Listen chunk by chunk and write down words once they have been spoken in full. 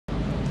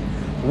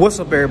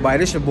What's up, everybody?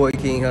 This your boy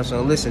King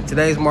Hussle. Listen,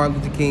 today's Martin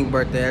Luther King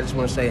birthday. I just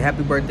want to say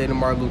happy birthday to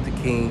Martin Luther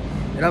King,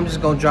 and I'm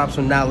just gonna drop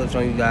some knowledge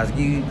on you guys.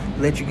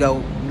 Let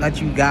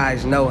you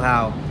guys know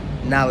how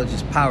knowledge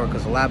is power,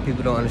 because a lot of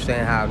people don't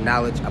understand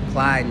how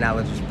applied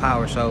knowledge is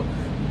power. So,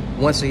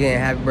 once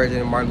again, happy birthday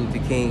to Martin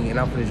Luther King, and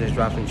I'm gonna just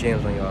drop some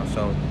gems on y'all.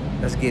 So,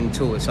 let's get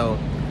into it. So,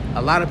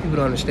 a lot of people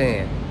don't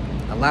understand.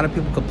 A lot of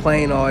people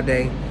complain all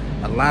day.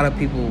 A lot of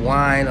people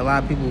whine. A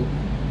lot of people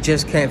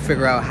just can't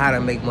figure out how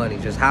to make money.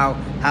 Just how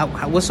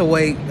what's a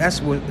way? That's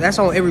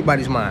on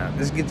everybody's mind.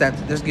 Let's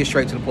get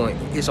straight to the point.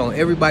 It's on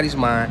everybody's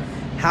mind.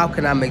 How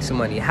can I make some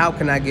money? How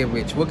can I get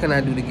rich? What can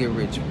I do to get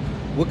rich?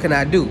 What can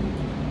I do?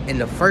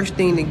 And the first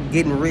thing to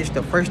getting rich,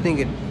 the first thing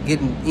to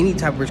getting any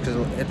type of rich, because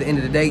at the end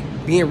of the day,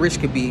 being rich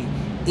could be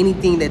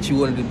anything that you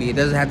wanted to be. It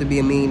doesn't have to be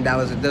 $1 million.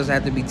 It doesn't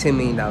have to be $10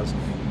 million.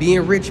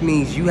 Being rich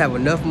means you have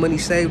enough money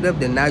saved up,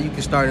 then now you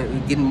can start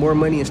getting more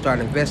money and start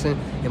investing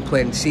and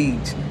planting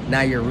seeds.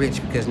 Now you're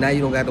rich, because now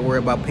you don't got to worry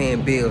about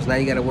paying bills. Now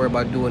you got to worry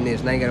about doing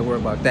this. Now you got to worry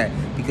about that,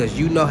 because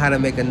you know how to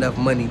make enough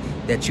money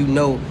that you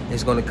know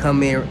is going to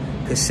come in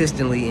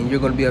consistently, and you're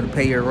going to be able to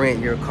pay your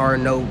rent, your car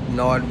note, and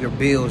all your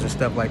bills and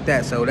stuff like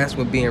that. So that's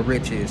what being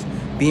rich is.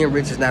 Being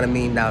rich is not $1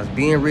 million.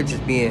 Being rich is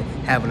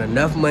having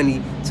enough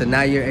money so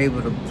now you're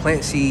able to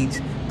plant seeds,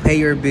 pay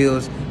your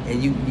bills,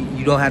 and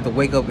you don't have to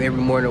wake up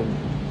every morning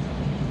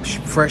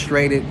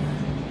frustrated,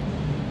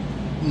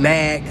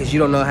 mad, because you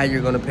don't know how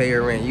you're going to pay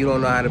your rent. You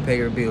don't know how to pay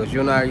your bills. You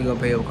don't know how you're going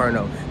to pay your car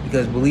note.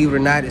 Because believe it or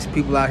not, it's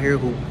people out here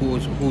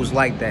who's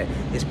like that.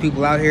 It's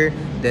people out here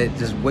that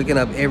just waking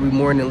up every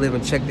morning and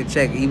living check to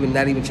check,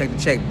 not even check to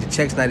check. The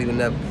check's not even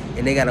enough,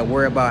 and they got to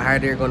worry about how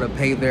they're going to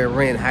pay their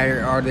rent, how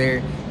are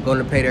they going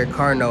to pay their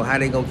car note, how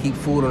they going to keep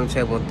food on the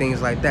table, and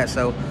things like that.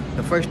 So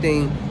the first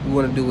thing you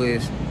want to do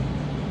is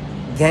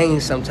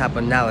gain some type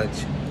of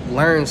knowledge,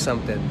 learn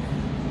something.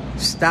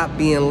 Stop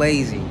being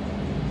lazy.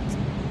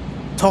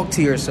 Talk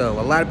to yourself.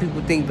 A lot of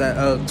people think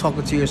that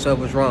talking to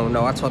yourself is wrong.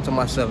 No, I talk to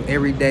myself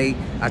every day.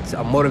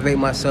 I motivate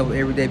myself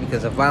every day,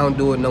 because if I don't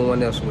do it, no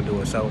one else will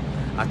do it. So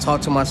I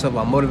talk to myself.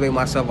 I motivate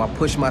myself. I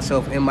push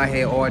myself in my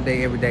head all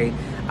day, every day.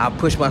 I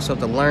push myself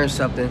to learn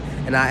something.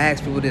 And I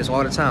ask people this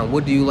all the time.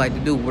 What do you like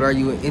to do? What are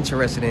you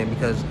interested in?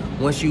 Because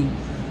once you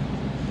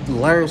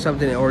learn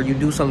something or you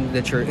do something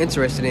that you're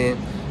interested in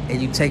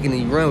and you take it and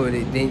you run with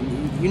it,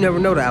 then you never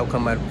know the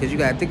outcome of it, because you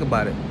got to think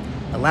about it.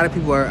 A lot of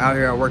people are out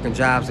here working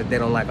jobs that they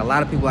don't like. A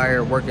lot of people out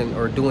here working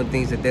or doing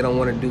things that they don't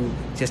want to do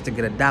just to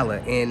get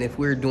 $1. And if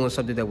we're doing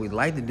something that we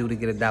like to do to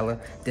get $1,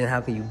 then how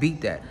can you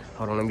beat that?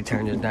 Hold on, let me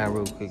turn this down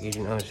real quick.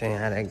 You know what I'm saying?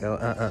 How that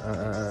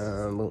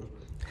go? Boom.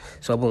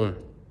 So boom.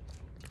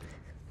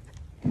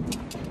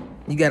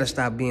 You gotta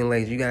stop being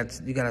lazy. You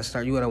gotta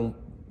start. You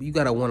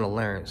gotta want to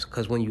learn.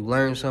 Because when you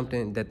learn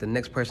something that the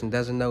next person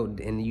doesn't know,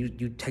 and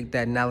you take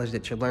that knowledge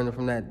that you're learning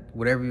from that,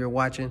 whatever you're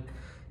watching.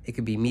 It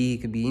could be me,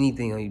 it could be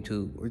anything on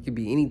YouTube, or it could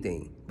be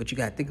anything. But you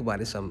got to think about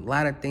it. It's a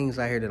lot of things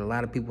out here that a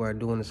lot of people are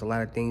doing. It's a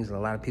lot of things that a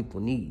lot of people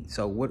need.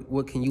 So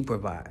what can you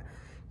provide?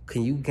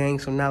 Can you gain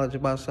some knowledge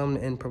about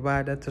something and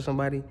provide that to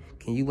somebody?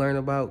 Can you learn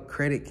about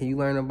credit? Can you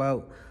learn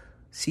about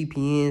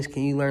CPNs?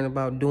 Can you learn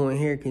about doing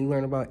hair? Can you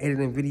learn about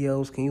editing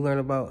videos? Can you learn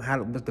about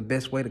what's the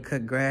best way to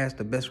cut grass,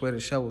 the best way to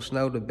shovel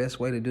snow, the best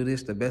way to do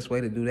this, the best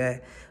way to do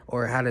that,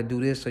 or how to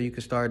do this so you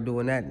can start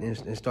doing that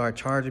and start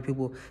charging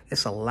people?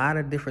 It's a lot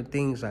of different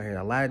things out here,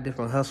 a lot of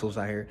different hustles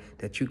out here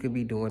that you could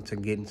be doing to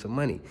getting some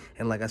money.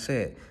 And like I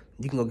said,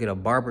 you can go get a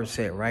barber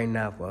set right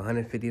now for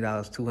 $150,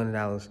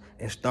 $200,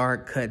 and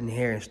start cutting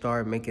hair and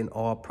start making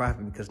all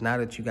profit, because now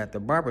that you got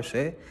the barber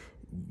set,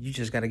 you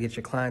just got to get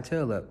your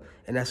clientele up.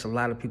 And that's a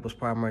lot of people's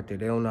problem right there.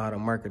 They don't know how to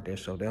market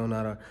themselves. They don't know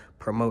how to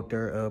promote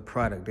their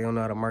product. They don't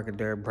know how to market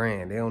their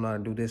brand. They don't know how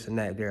to do this and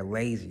that. They're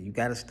lazy. You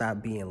got to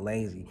stop being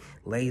lazy.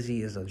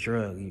 Lazy is a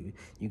drug.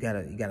 You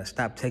gotta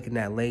stop taking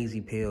that lazy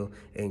pill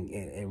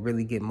and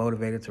really get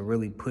motivated to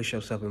really push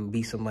yourself and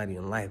be somebody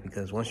in life.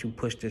 Because once you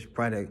push this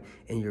product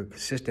and you're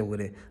consistent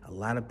with it, a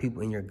lot of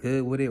people, and you're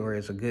good with it, or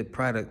it's a good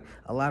product,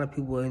 a lot of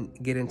people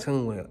get in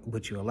tune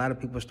with you. A lot of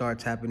people start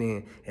tapping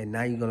in, and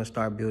now you're going to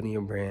start building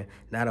your brand.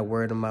 Now the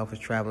word of mouth is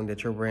traveling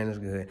that your brand is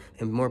good,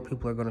 and more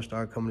people are going to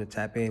start coming to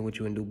tap in with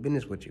you and do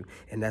business with you.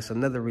 And that's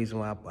another reason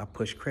why I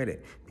push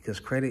credit, because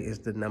credit is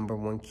the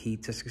 #1 key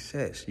to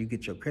success. You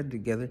get your credit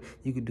together,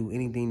 you can do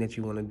anything that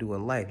you want to do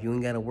in life. You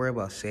ain't got to worry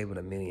about saving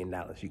 $1 million,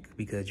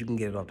 because you can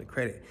get it off the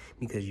credit,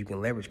 because you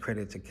can leverage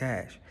credit to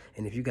cash.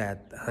 And if you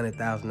got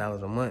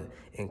 $100,000 a month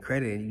in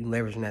credit and you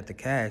leveraging that to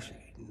cash,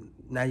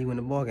 now you in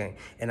the ball game.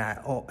 And I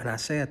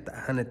say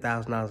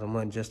 $100,000 a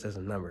month just as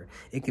a number.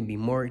 It can be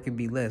more, it can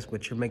be less,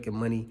 but you're making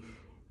money,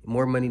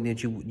 more money than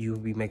you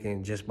would be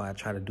making just by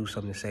trying to do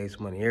something to save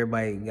some money.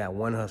 Everybody got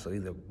one hustle,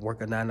 either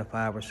work a 9 to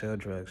 5 or sell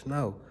drugs.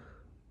 No.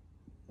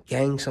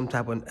 Gain some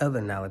type of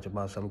other knowledge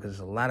about something, because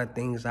there's a lot of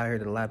things out here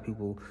that a lot of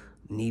people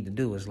need to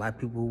do. There's a lot of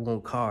people who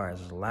want cars.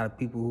 There's a lot of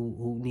people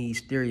who need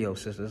stereo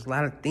systems. There's a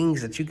lot of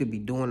things that you could be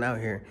doing out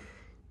here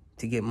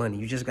to get money.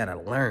 You just got to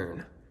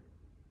learn.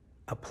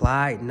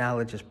 Applied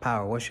knowledge is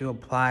power. Once you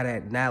apply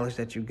that knowledge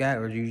that you got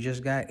or you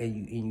just got,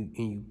 and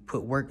you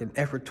put work and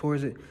effort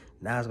towards it,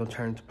 now it's gonna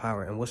turn into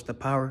power. And what's the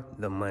power?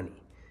 The money.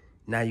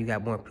 Now you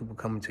got more people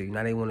coming to you.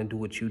 Now they want to do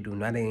what you do.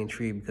 Now they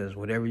intrigued because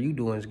whatever you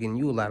doing is getting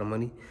you a lot of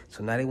money.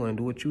 So now they want to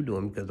do what you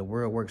doing because the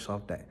world works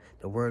off that.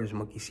 The world is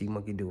monkey see,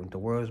 monkey do. If the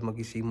world is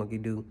monkey see, monkey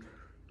do,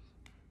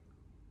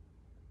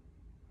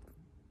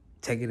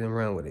 take it and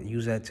run with it.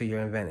 Use that to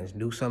your advantage.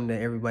 Do something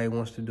that everybody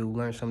wants to do.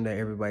 Learn something that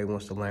everybody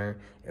wants to learn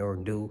or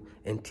do,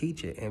 and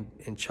teach it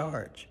and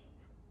charge.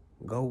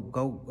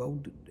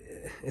 Go.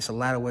 It's a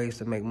lot of ways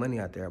to make money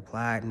out there.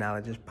 Applied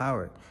knowledge is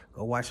power.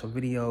 Go watch some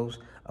videos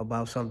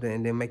about something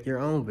and then make your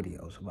own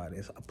videos about it.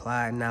 It's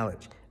applied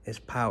knowledge is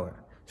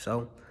power.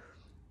 So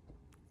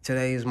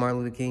today is Martin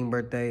Luther King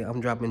birthday. I'm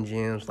dropping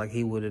gems like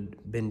he would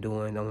have been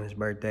doing on his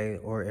birthday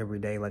or every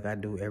day like I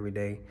do every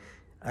day.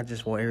 I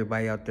just want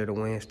everybody out there to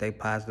win, stay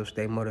positive,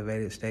 stay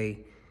motivated,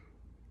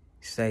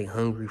 stay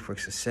hungry for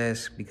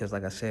success, because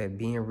like I said,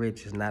 being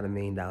rich is not $1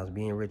 million.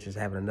 Being rich is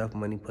having enough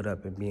money put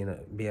up and being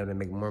able to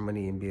make more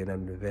money and being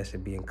able to invest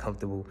and being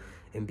comfortable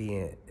and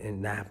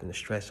not having to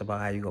stress about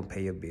how you're gonna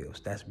pay your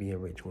bills. That's being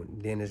rich.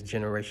 Then it's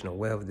generational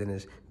wealth, then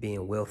it's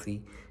being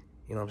wealthy.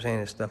 You know what I'm saying?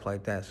 And stuff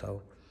like that.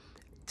 So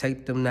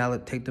take them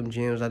knowledge, take them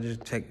gems. I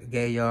just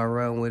gave y'all a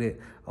run with it.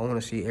 I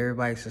wanna see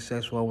everybody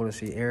successful. I wanna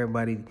see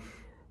everybody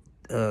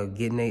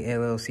getting their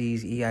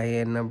LLCs,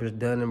 EIN numbers,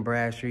 Dun &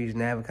 Bradstreets,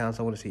 NAV accounts.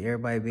 I want to see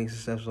everybody being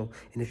successful.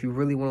 And if you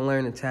really want to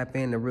learn and tap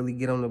in to really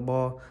get on the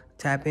ball,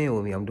 tap in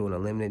with me. I'm doing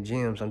unlimited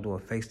gems. I'm doing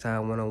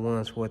FaceTime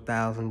one-on-ones for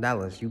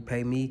 $1,000. You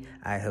pay me,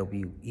 I help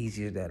you.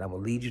 Easy as that. I'm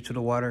going to lead you to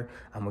the water.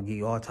 I'm going to give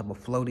you all type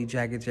of floaty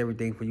jackets,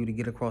 everything for you to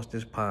get across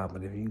this pond.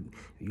 But if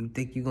you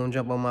think you're going to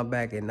jump on my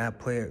back and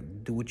not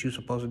do what you're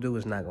supposed to do,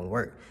 it's not going to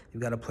work. You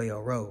got to play a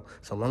role.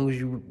 So long as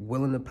you're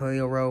willing to play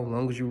a role,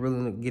 long as you're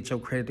willing to get your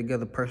credit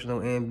together,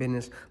 personal and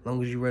business,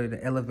 long as you're ready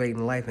to elevate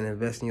in life and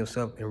invest in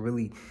yourself and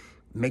really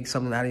make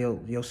something out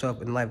of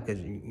yourself in life, because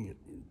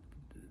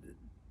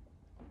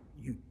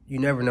you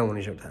never know when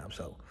it's your time.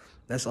 So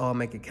let's all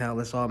make it count.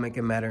 Let's all make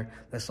it matter.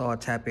 Let's all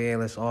tap in.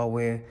 Let's all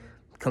win.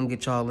 Come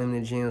get y'all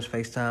limited gems,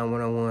 FaceTime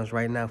one-on-ones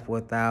right now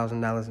for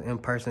 $1,000, in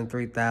person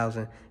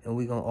 $3,000, and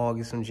we gonna all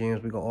get some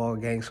gems. We gonna all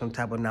gain some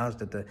type of knowledge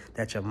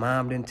that your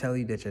mom didn't tell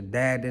you, that your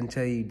dad didn't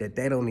tell you, that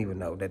they don't even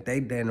know, that they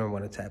don't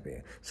want to tap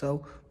in.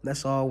 So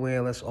let's all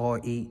win. Let's all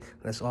eat.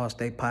 Let's all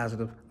stay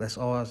positive. Let's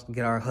all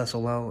get our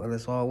hustle on, and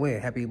let's all win.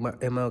 Happy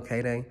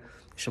MLK Day.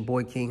 It's your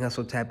boy King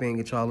Hussle. Tap in,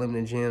 get y'all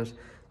limited gems.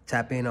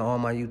 Tap in on all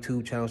my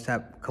YouTube channels.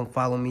 Come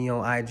follow me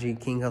on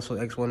IG, King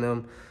Hussle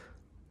X1M.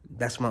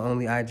 That's my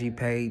only IG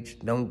page.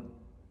 Don't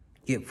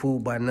get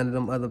fooled by none of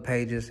them other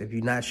pages. If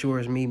you're not sure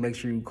it's me, make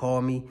sure you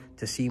call me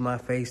to see my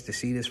face, to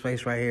see this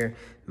face right here.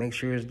 Make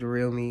sure it's the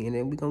real me, and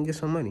then we're going to get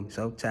some money.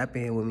 So tap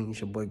in with me.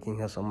 It's your boy King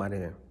Hussle. I'm out of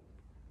here.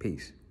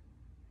 Peace.